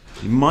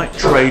 He might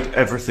trade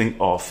everything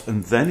off,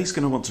 and then he's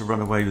going to want to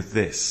run away with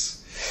this.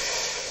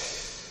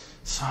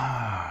 So,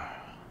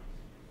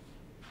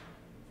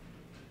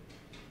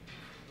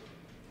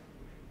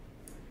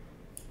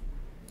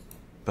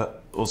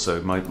 but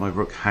also my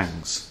rook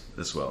hangs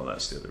as well,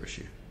 that's the other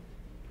issue.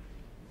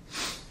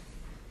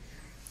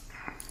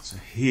 So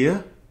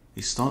here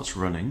he starts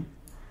running.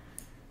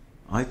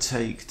 I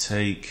take.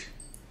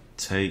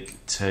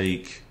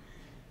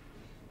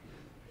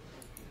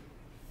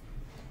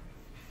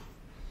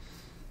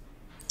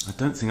 I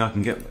don't think I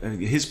can get,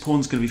 his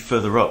pawn's going to be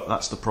further up,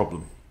 that's the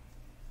problem.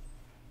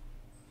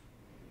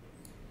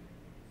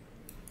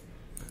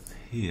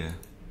 Here.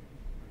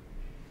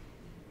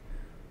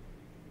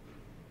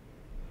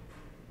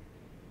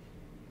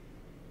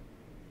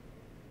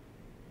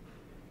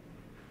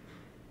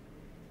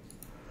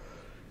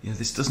 Yeah,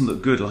 this doesn't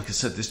look good. Like I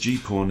said, this G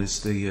pawn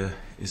is the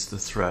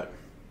threat.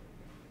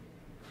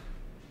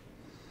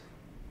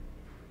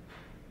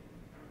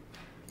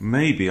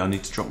 Maybe I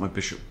need to drop my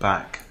bishop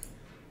back.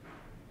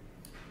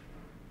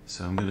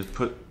 So I'm going to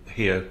put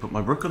my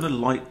rook on a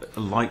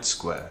light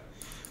square.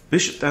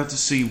 Bishop down to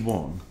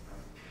c1.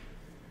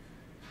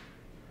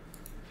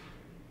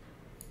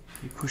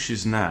 He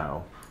pushes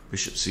now.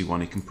 Bishop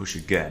c1, he can push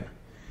again.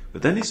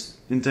 But then he's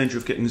in danger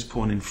of getting his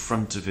pawn in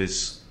front of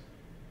his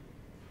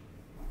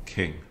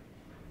king.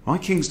 My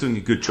king's doing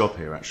a good job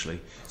here, actually.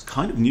 It's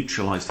kind of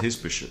neutralised his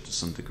bishop to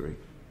some degree.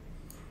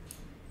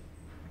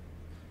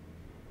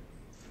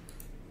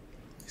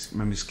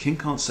 Remember, his king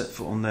can't set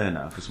foot on there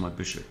now because of my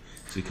bishop.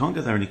 So he can't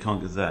go there and he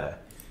can't go there.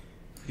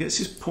 If he gets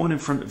his pawn in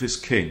front of his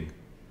king,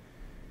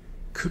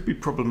 could be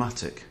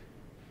problematic.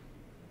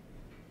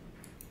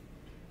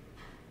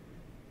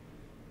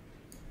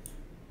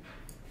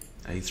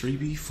 A3,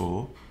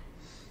 b4.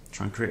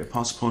 Try and create a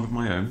pass pawn of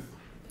my own.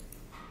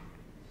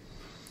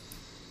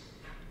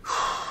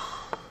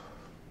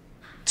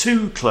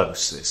 Too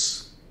close,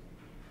 this.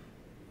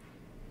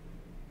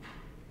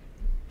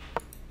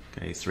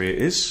 Okay, A3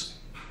 it is.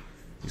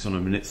 He's on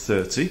a minute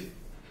 30.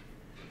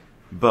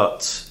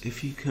 But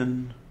if you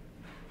can...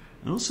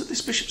 And also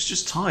this bishop's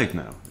just tied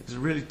now. It's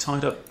really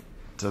tied up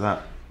to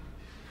that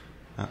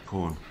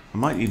pawn. I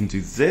might even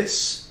do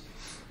this.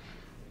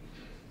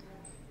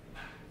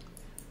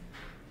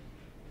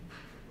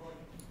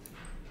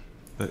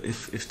 But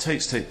if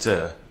takes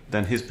there,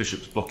 then his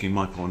bishop's blocking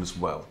my pawn as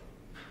well.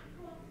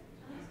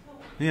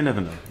 You never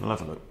know. We'll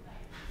have a look.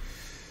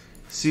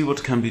 See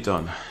what can be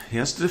done. He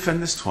has to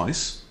defend this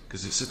twice,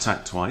 because it's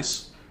attacked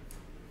twice.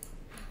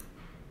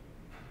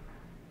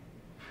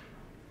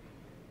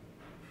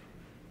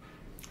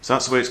 So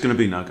that's the way it's going to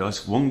be now,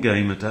 guys. One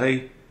game a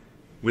day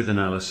with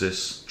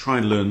analysis. Try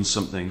and learn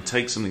something.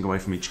 Take something away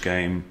from each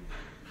game.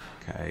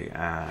 Okay,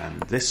 and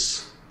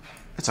this,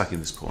 attacking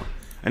this pawn.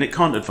 And it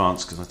can't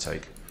advance because I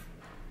take.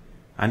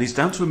 And he's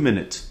down to a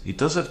minute. He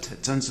does have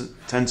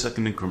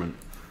 10-second increment.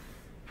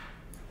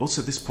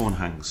 Also, this pawn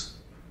hangs.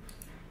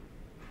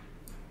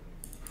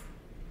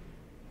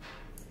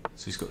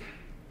 So he's got...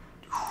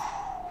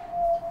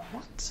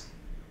 What?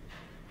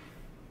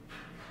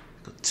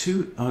 Got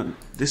two...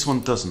 this one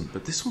doesn't,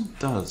 but this one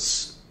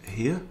does.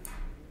 Here?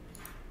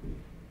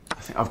 I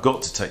think I've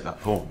got to take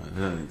that pawn.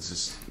 There's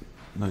just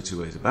no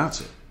two ways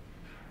about it.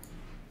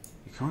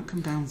 You can't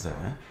come down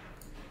there.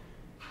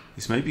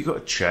 He's maybe got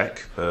a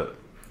check, but...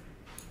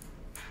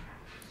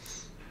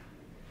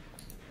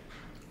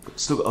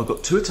 I've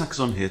got two attackers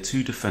on here,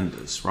 two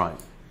defenders, right.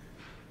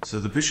 So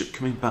the bishop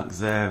coming back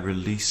there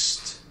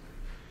released...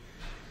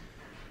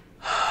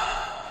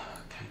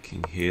 Okay,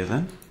 king here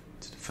then,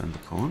 to defend the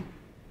pawn.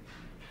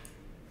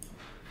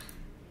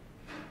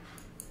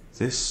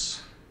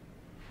 This.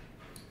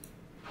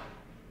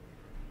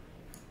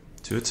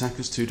 Two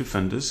attackers, two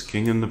defenders.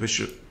 King and the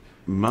bishop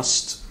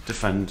must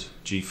defend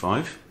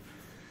g5.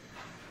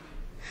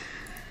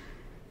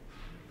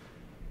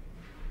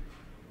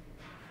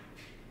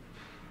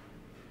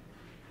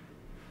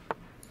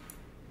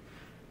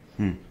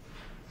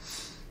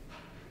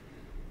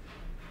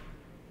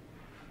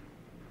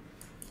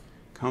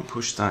 Can't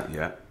push that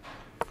yet.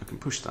 I can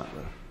push that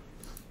though.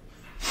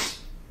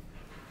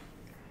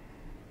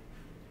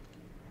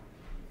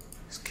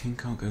 His king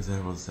can't go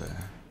there or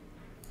there.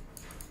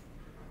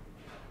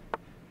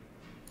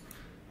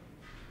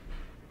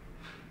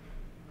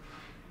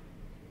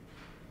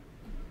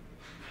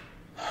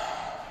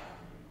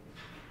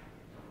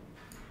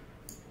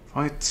 If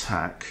I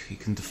attack, he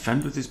can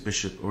defend with his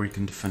bishop or he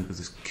can defend with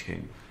his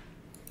king.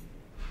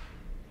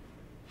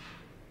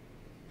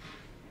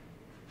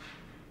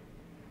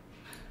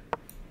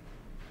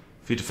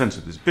 If he defends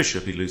with his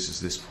bishop, he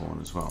loses this pawn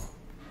as well.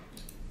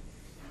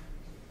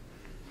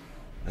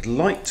 I'd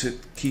like to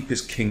keep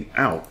his king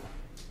out,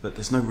 but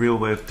there's no real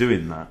way of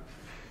doing that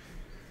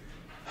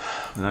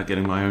without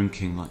getting my own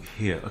king like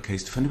here. Okay,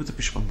 he's defending with the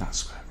bishop on that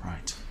square,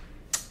 right.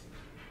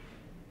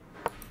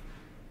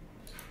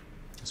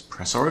 Let's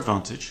press our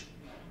advantage.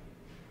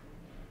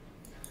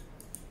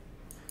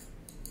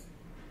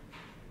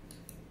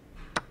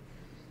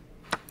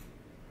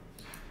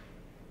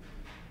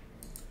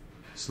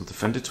 Still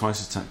defended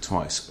twice, attacked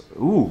twice.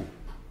 Ooh.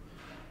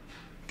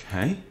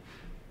 Okay.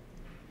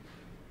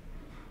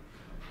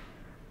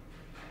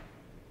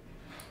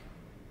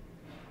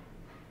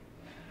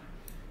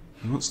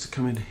 He wants to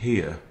come in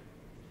here,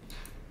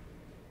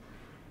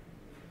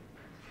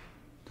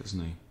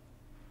 doesn't he?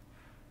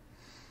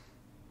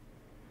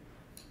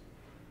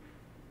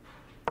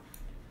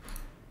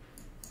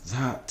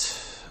 That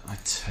I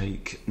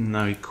take.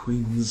 No, he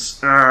queens.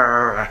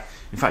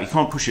 In fact, you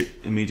can't push it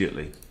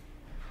immediately.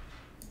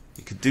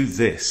 You could do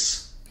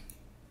this.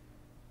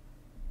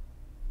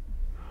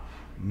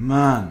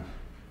 Man.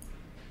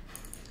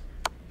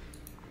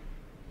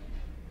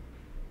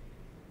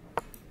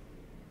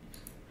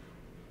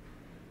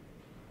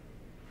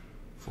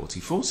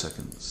 "44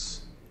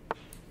 seconds.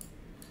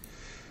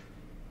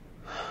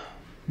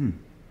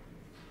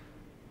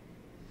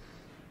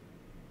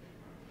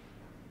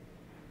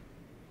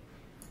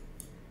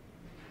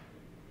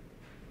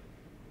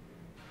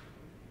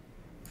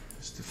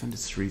 It's defended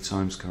 3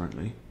 times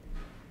currently.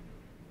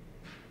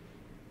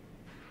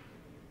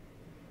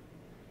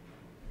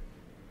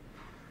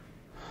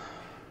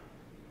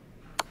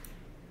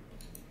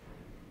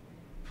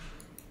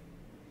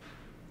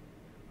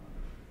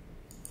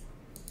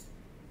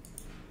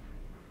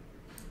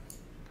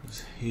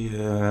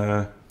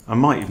 Here, I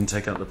might even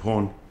take out the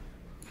pawn.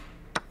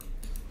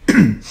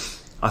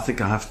 I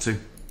think I have to.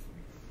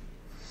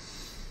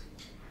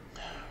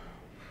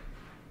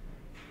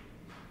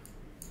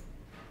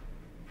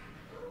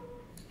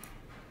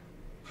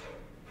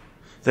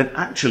 Then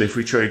actually, if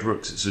we trade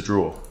rooks, it's a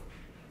draw.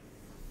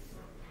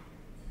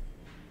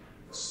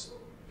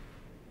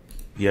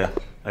 Yeah,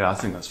 I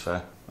think that's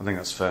fair. I think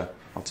that's fair.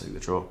 I'll take the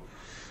draw.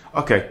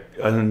 Okay,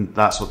 and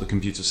that's what the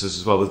computer says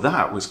as well. But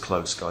that was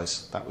close,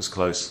 guys. That was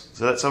close.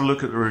 So let's have a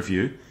look at the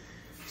review.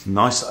 It's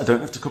nice. I don't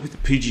have to copy the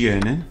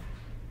PGN in.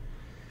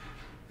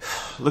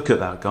 Look at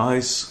that,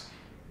 guys.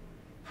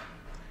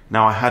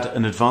 Now I had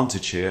an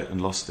advantage here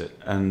and lost it,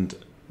 and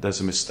there's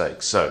a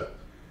mistake. So,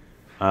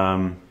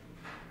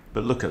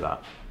 but look at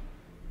that.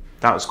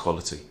 That was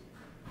quality.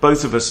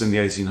 Both of us in the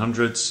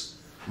 1800s.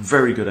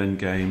 Very good end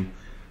game.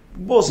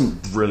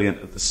 Wasn't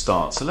brilliant at the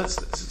start. So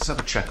let's have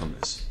a check on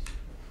this.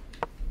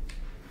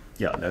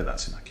 Yeah, no,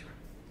 that's inaccurate.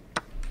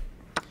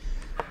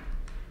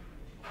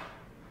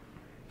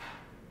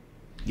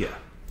 Yeah.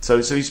 So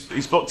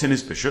he's blocked in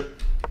his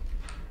bishop.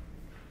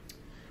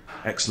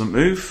 Excellent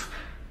move.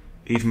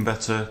 Even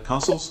better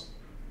castles.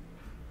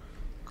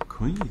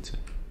 Queen e2.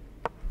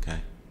 Okay.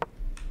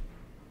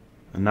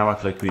 And now I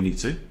play queen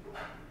e2.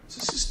 So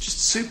this is just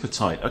super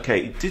tight.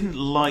 Okay, it didn't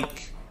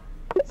like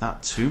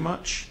that too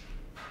much.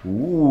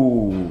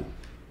 Ooh.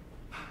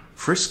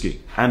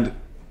 Frisky. And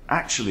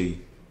actually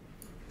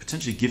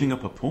potentially giving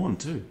up a pawn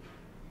too.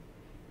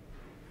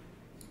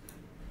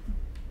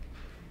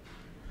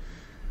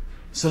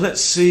 So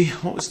let's see,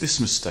 what was this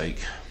mistake?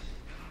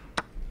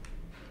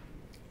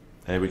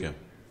 There we go.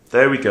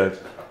 There we go.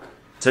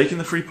 Taking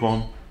the free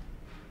pawn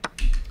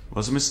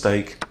was a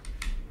mistake.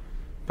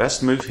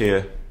 Best move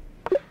here.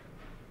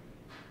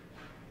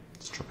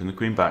 It's dropping the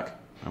queen back,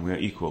 and we are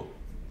equal.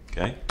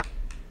 Okay?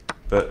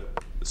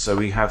 But, so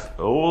we have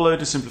a whole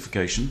load of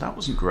simplification. That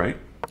wasn't great.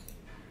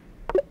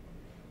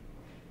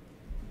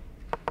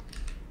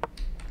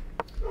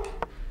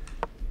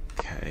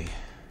 Okay.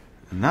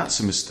 And that's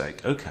a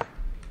mistake. Okay.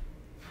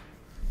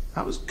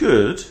 That was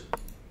good.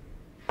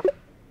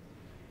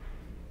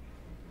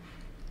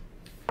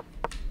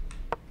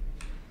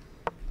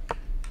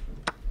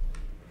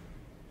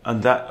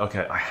 And that,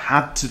 okay, I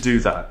had to do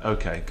that.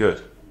 Okay,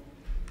 good.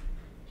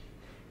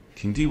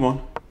 King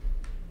d1.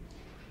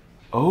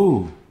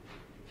 Oh.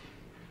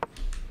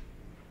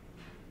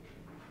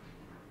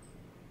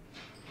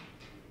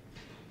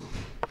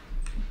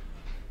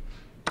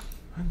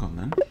 Hang on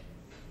then.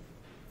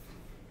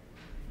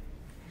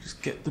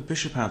 Just get the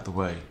bishop out the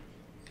way.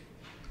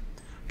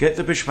 Get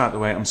the bishop out the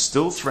way. I'm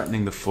still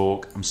threatening the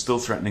fork. I'm still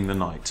threatening the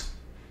knight.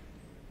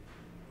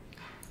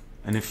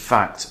 And in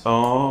fact,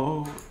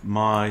 oh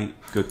my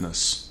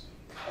goodness.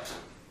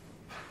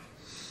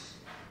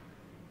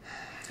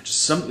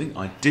 Just something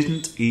I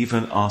didn't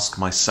even ask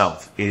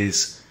myself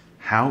is,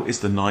 how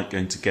is the knight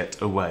going to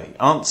get away?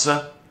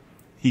 Answer,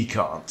 he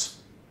can't.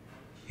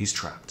 He's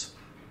trapped.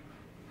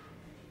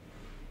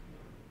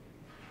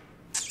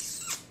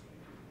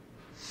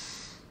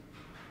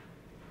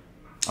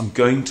 I'm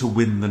going to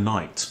win the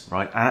knight,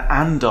 right?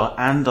 And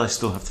I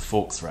still have the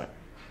fork threat.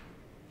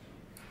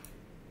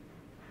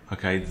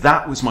 Okay,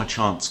 that was my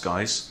chance,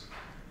 guys.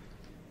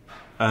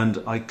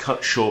 And I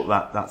cut short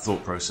that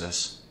thought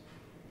process.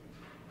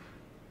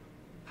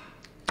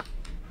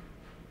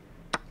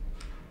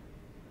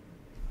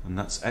 And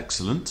that's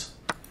excellent.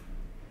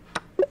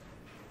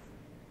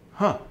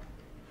 Huh.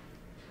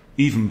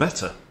 Even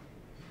better.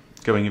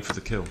 Going in for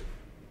the kill.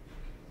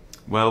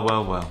 Well,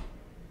 well, well.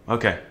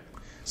 Okay,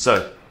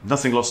 so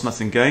nothing lost,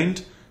 nothing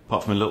gained,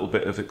 apart from a little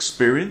bit of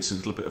experience and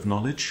a little bit of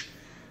knowledge.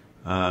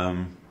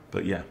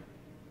 But yeah.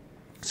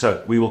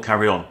 So we will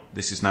carry on.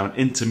 This is now an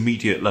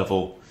intermediate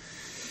level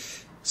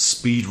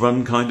speed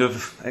run kind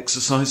of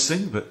exercise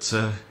thing, but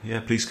yeah,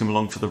 please come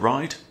along for the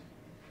ride.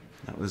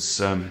 That was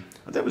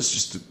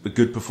just a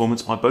good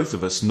performance by both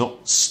of us.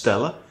 Not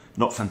stellar,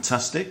 not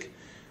fantastic,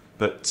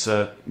 but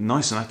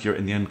nice and accurate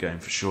in the end game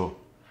for sure.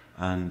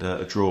 And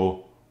a draw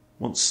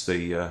once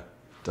the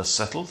dust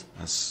settled,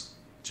 as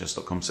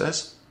chess.com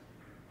says.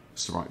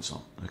 It's the right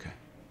result. Okay,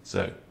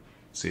 so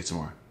see you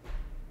tomorrow.